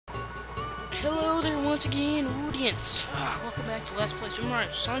once again, audience. Welcome back to Let's Play Super Mario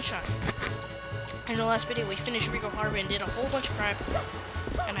Sunshine. In the last video, we finished Rico Harbor and did a whole bunch of crap.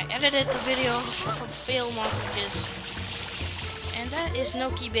 And I edited the video of fail montages. And that is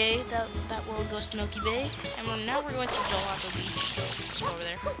Noki Bay. That world goes to Noki Bay. And now we're going to Gelato Beach. Let's go over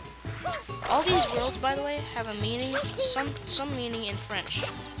there. All these worlds, by the way, have a meaning, some meaning in French.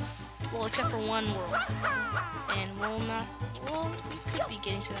 Well, except for one world. And we could be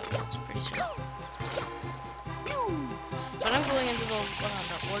getting to that world pretty soon. But I'm going into the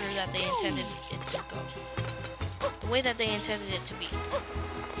order that they intended it to go. The way that they intended it to be.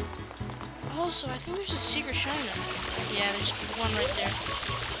 Also, I think there's a secret shiner. Yeah, there's one right there.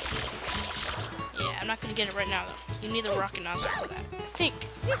 Yeah, I'm not gonna get it right now though. You need the rocket nozzle for that. I think.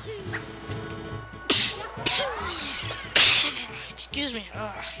 Excuse me.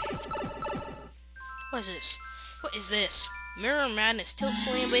 What is this? What is this? Mirror Madness, Tilt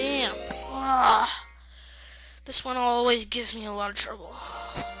Slam Bam! This one always gives me a lot of trouble.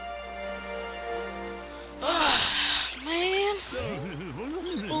 Man!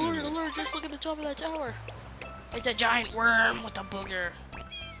 Alert, alert, just look at the top of that tower. It's a giant worm with a booger.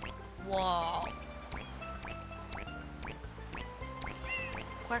 Whoa.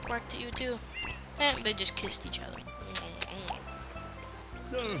 Quack quack to you too. And they just kissed each other.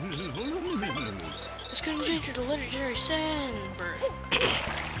 It's gonna change to the legendary Sandbird.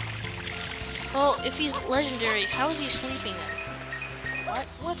 Well, if he's legendary, how is he sleeping then? What?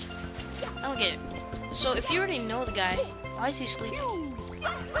 What? I don't get it. So, if you already know the guy, why is he sleeping?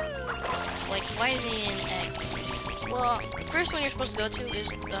 Like, why is he in egg? Well, the first one you're supposed to go to is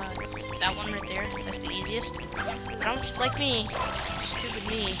that one right there. That's the easiest. But I'm like me, stupid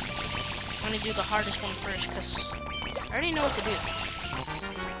me. I'm gonna do the hardest one first, because I already know what to do.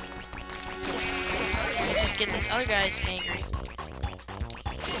 Just get these other guys angry.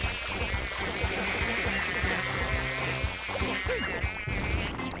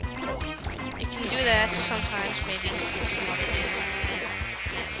 You can do that sometimes, maybe.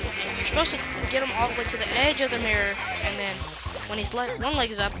 You're supposed to get him all the way to the edge of the mirror, and then when his one leg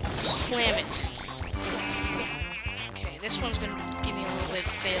is up, you slam it. Okay, this one's gonna give me a little bit of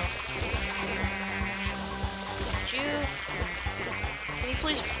a fail. You. Can you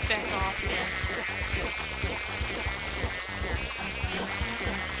please back off, man?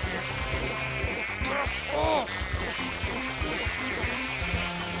 Oh.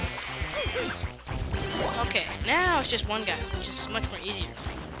 Okay, now it's just one guy, which is much more easier.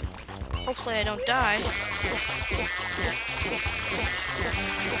 Hopefully I don't die.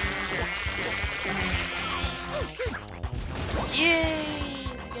 Yay!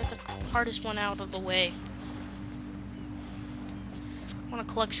 We got the hardest one out of the way. I want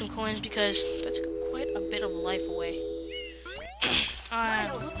to collect some coins because that's quite a bit of life away.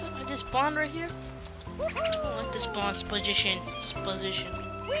 What the? I just spawned right here? I like the spawn's position.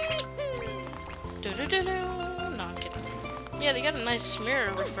 No, I'm kidding. Yeah, they got a nice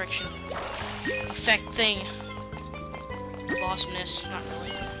mirror reflection effect thing. Of awesomeness. Not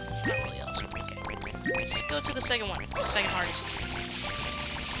really awesome. Okay. Let's go to the second one. The second hardest.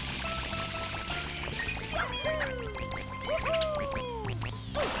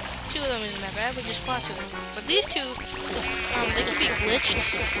 Two of them isn't that bad, we just fought two of them. But these two, they can be glitched,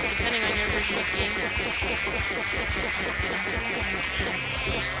 depending on your version of the game.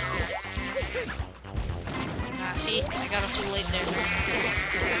 Ah, see? I got him too late there.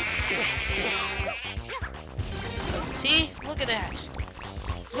 See? Look at that.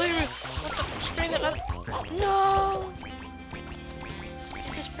 Look at me. What the? Spray that up. No!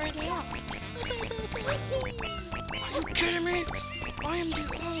 It just sprayed me off. Are you kidding me? I am the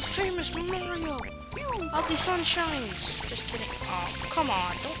all-famous Mario of the Sunshines. Just kidding. Oh, come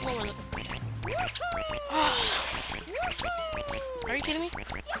on. Don't lower the... Are you kidding me?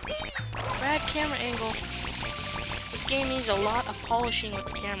 Bad camera angle. This game needs a lot of polishing with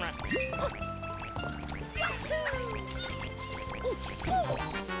the camera.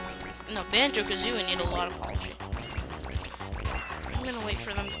 No, Banjo-Kazooie need a lot of polishing. I'm gonna wait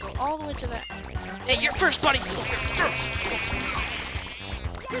for them to go all the way to that. Hey, you're first, buddy! You're first!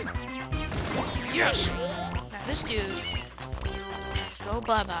 Yes! Now this dude, go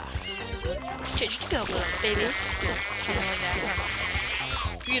bye-bye. Go, baby. Something like that.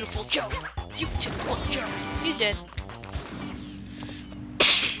 Beautiful Joe. Beautiful Joe. He's dead.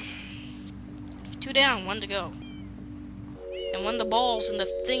 2 down, 1 to go. And when the balls in the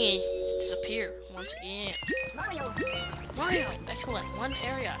thingy disappear once again. Mario! Excellent. 1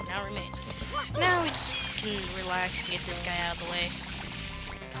 area now remains. Now we just can relax and get this guy out of the way.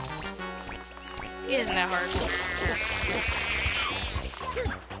 It isn't that hard.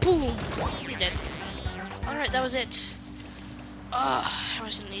 Boom! He's dead. Alright, that was it. It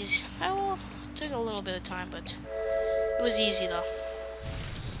wasn't easy. Well, it took a little bit of time, but it was easy though.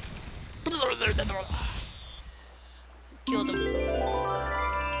 Killed him.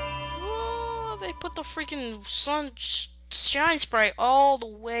 Whoa, they put the freaking sunshine sprite all the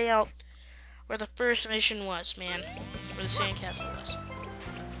way out where the first mission was, man. Where the sandcastle was.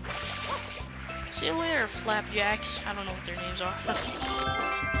 See you later, Flapjacks. I don't know what their names are.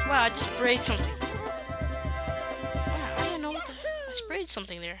 Wow, I just sprayed something. Wow, I didn't know what the... I sprayed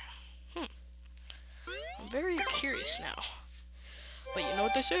something there. I'm very curious now. But you know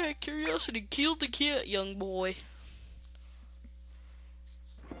what they say, curiosity killed the cat, young boy.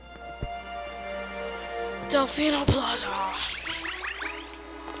 Delfino Plaza.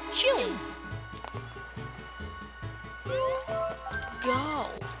 Chill. Go.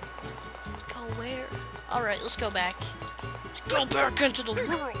 Go where? Alright, let's go back. Let's go back into the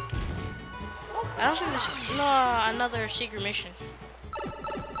world. I don't think there's another secret mission.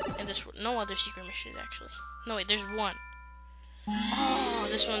 And there's no other secret mission actually. No wait, there's one. Oh,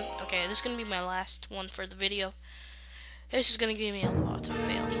 this one. Okay, this is gonna be my last one for the video. This is gonna give me a lot to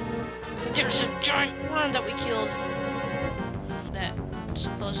fail. There's a giant worm that we killed that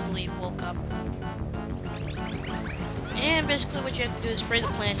supposedly woke up. And basically what you have to do is spray the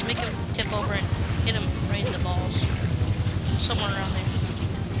plants, make them tip over and hit them right in the balls. Somewhere around there.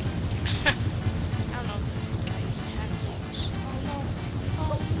 I don't know if the guy has balls.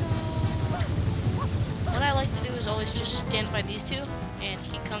 Oh no. What I like to do is always just stand by these two and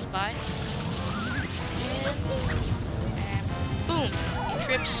he comes by. And boom! He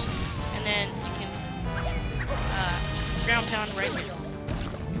trips and then you can ground pound right here.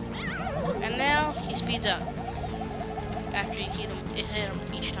 And now he speeds up. After you hit him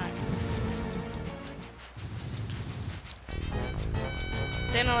each time.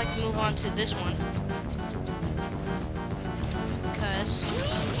 Then I like to move on to this one. Because...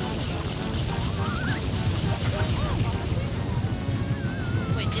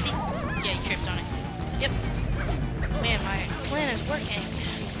 Wait, did he? Yeah, he tripped on it. Yep. Man, my plan is working.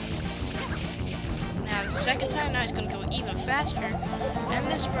 Now, the second time, now he's going to go even faster. And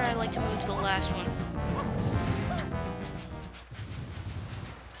this is where I like to move to the last one.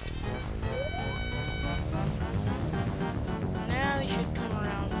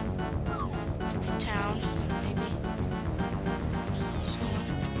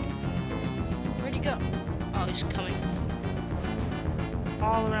 Go. Oh, he's coming.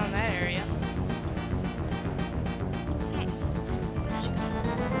 All around that area. Where's he going?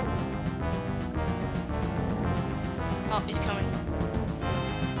 Oh, he's coming.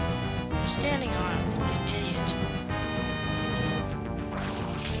 I'm standing on him. What an idiot.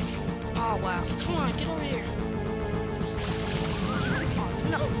 Oh, wow. Come on, get over here. Oh,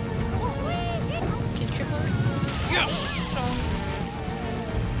 no. Can you trip over? Yes!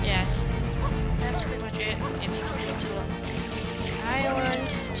 Yeah. That's pretty much it. If you can get to the island,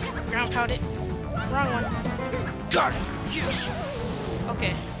 ground pound it. Wrong one. Got it. Yes.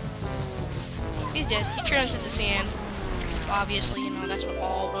 Okay. He's dead. He turns into sand. Obviously, you know that's what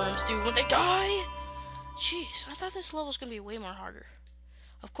all worms do when they die. Jeez, I thought this level was gonna be way more harder.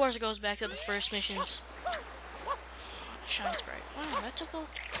 Of course, it goes back to the first missions. Shine sprite. Wow, that took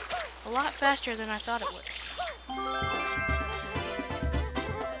a lot faster than I thought it would.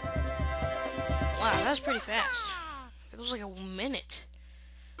 Wow, that was pretty fast. It was like a minute.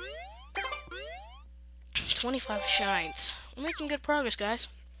 25 shines. We're making good progress, guys.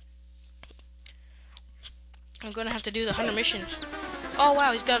 I'm gonna have to do the 100 mission. Oh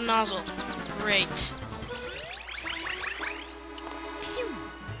wow, he's got a nozzle. Great.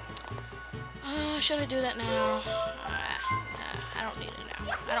 Should I do that now? I don't need it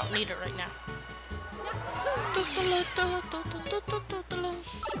now. I don't need it right now.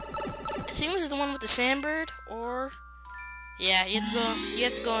 I think this is the one with the sandbird, or yeah, you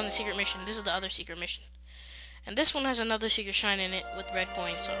have to go on the secret mission. This is the other secret mission, and this one has another secret shine in it with red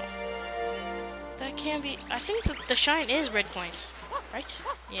coins. So that can be. I think the shine is red coins, right?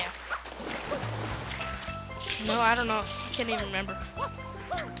 Yeah. No, I don't know. I can't even remember.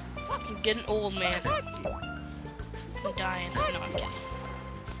 I'm getting old, man. I'm dying. No, I'm kidding.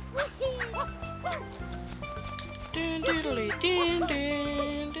 Okay.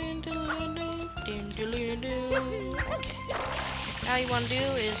 Now you want to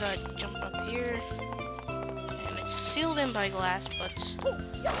do is jump up here, and it's sealed in by glass, but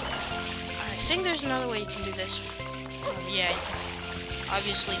I think there's another way you can do this. Yeah, you can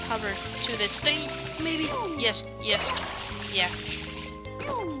obviously hover to this thing. Maybe. Yes. Yes. Yeah.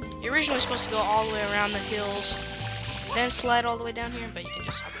 You're originally supposed to go all the way around the hills, then slide all the way down here, but you can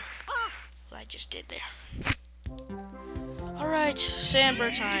just hover like just did there. Alright,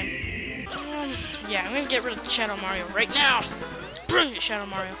 sandbird time. Yeah, I'm gonna get rid of Shadow Mario right now. Bring it, Shadow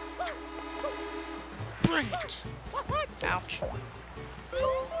Mario. Bring it. Ouch.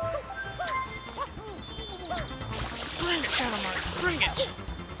 Bring it, Shadow Mario. Bring it.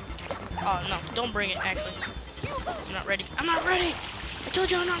 Oh, no. Don't bring it, actually. I'm not ready. I'm not ready! I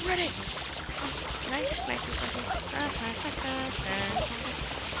told you I'm not ready! Can I snipe you something?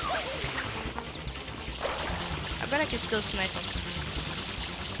 I bet I can still snipe him.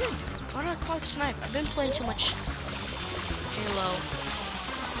 Why do I call it snipe? I've been playing too much Halo.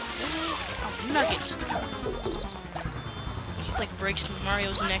 Oh, nugget! He like breaks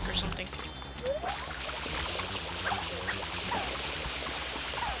Mario's neck or something.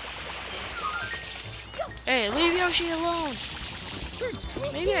 Hey, leave Yoshi alone!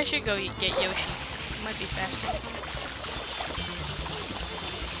 Maybe I should go get Yoshi. It might be faster.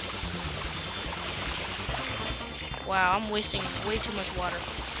 Wow, I'm wasting way too much water.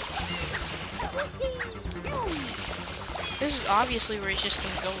 This is obviously where he's just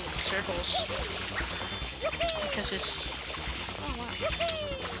gonna go in circles. Because it's... Oh, wow.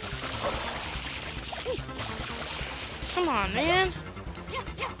 Come on, man!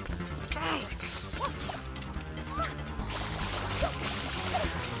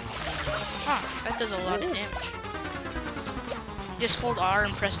 Ah, that does a lot of damage. Just hold R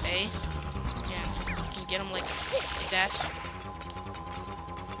and press A. Yeah, you can get him like that.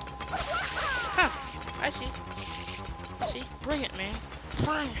 Huh, I see. See? Bring it, man.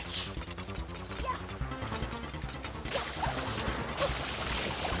 Bring it.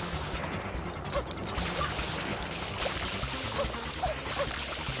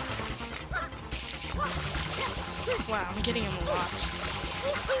 Wow, I'm getting him a lot.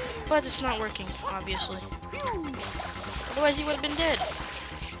 But it's not working, obviously. Otherwise he would have been dead.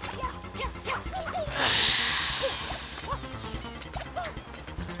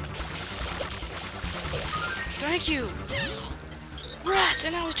 Thank you! Rats!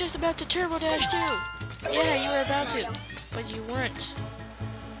 And I was just about to turbo dash too! Yeah, you were about to. But you weren't.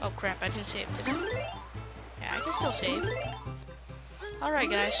 Oh crap, I didn't save, did I? Yeah, I can still save. Alright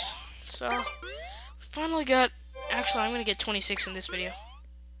guys, so finally got... Actually, I'm gonna get 26 in this video.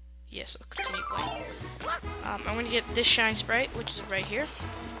 Yes, I'll continue playing. I'm gonna get this shine sprite, which is right here.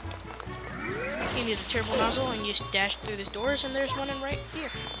 You need the turbo nozzle, and you just dash through these doors, and there's one in right here.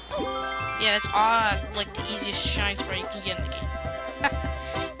 Yeah, that's like the easiest shine sprite you can get in the game.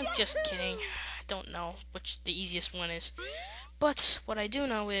 I'm just kidding. I don't know which the easiest one is. But what I do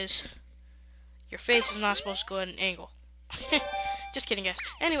know is your face is not supposed to go at an angle. Just kidding, guys.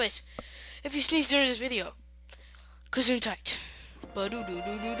 Anyways, if you sneeze during this video, Gesundheit.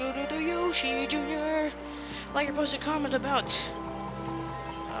 Yoshi Jr. Like or post a comment about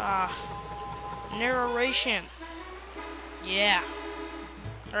narration. Yeah.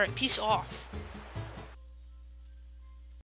 Alright, peace off.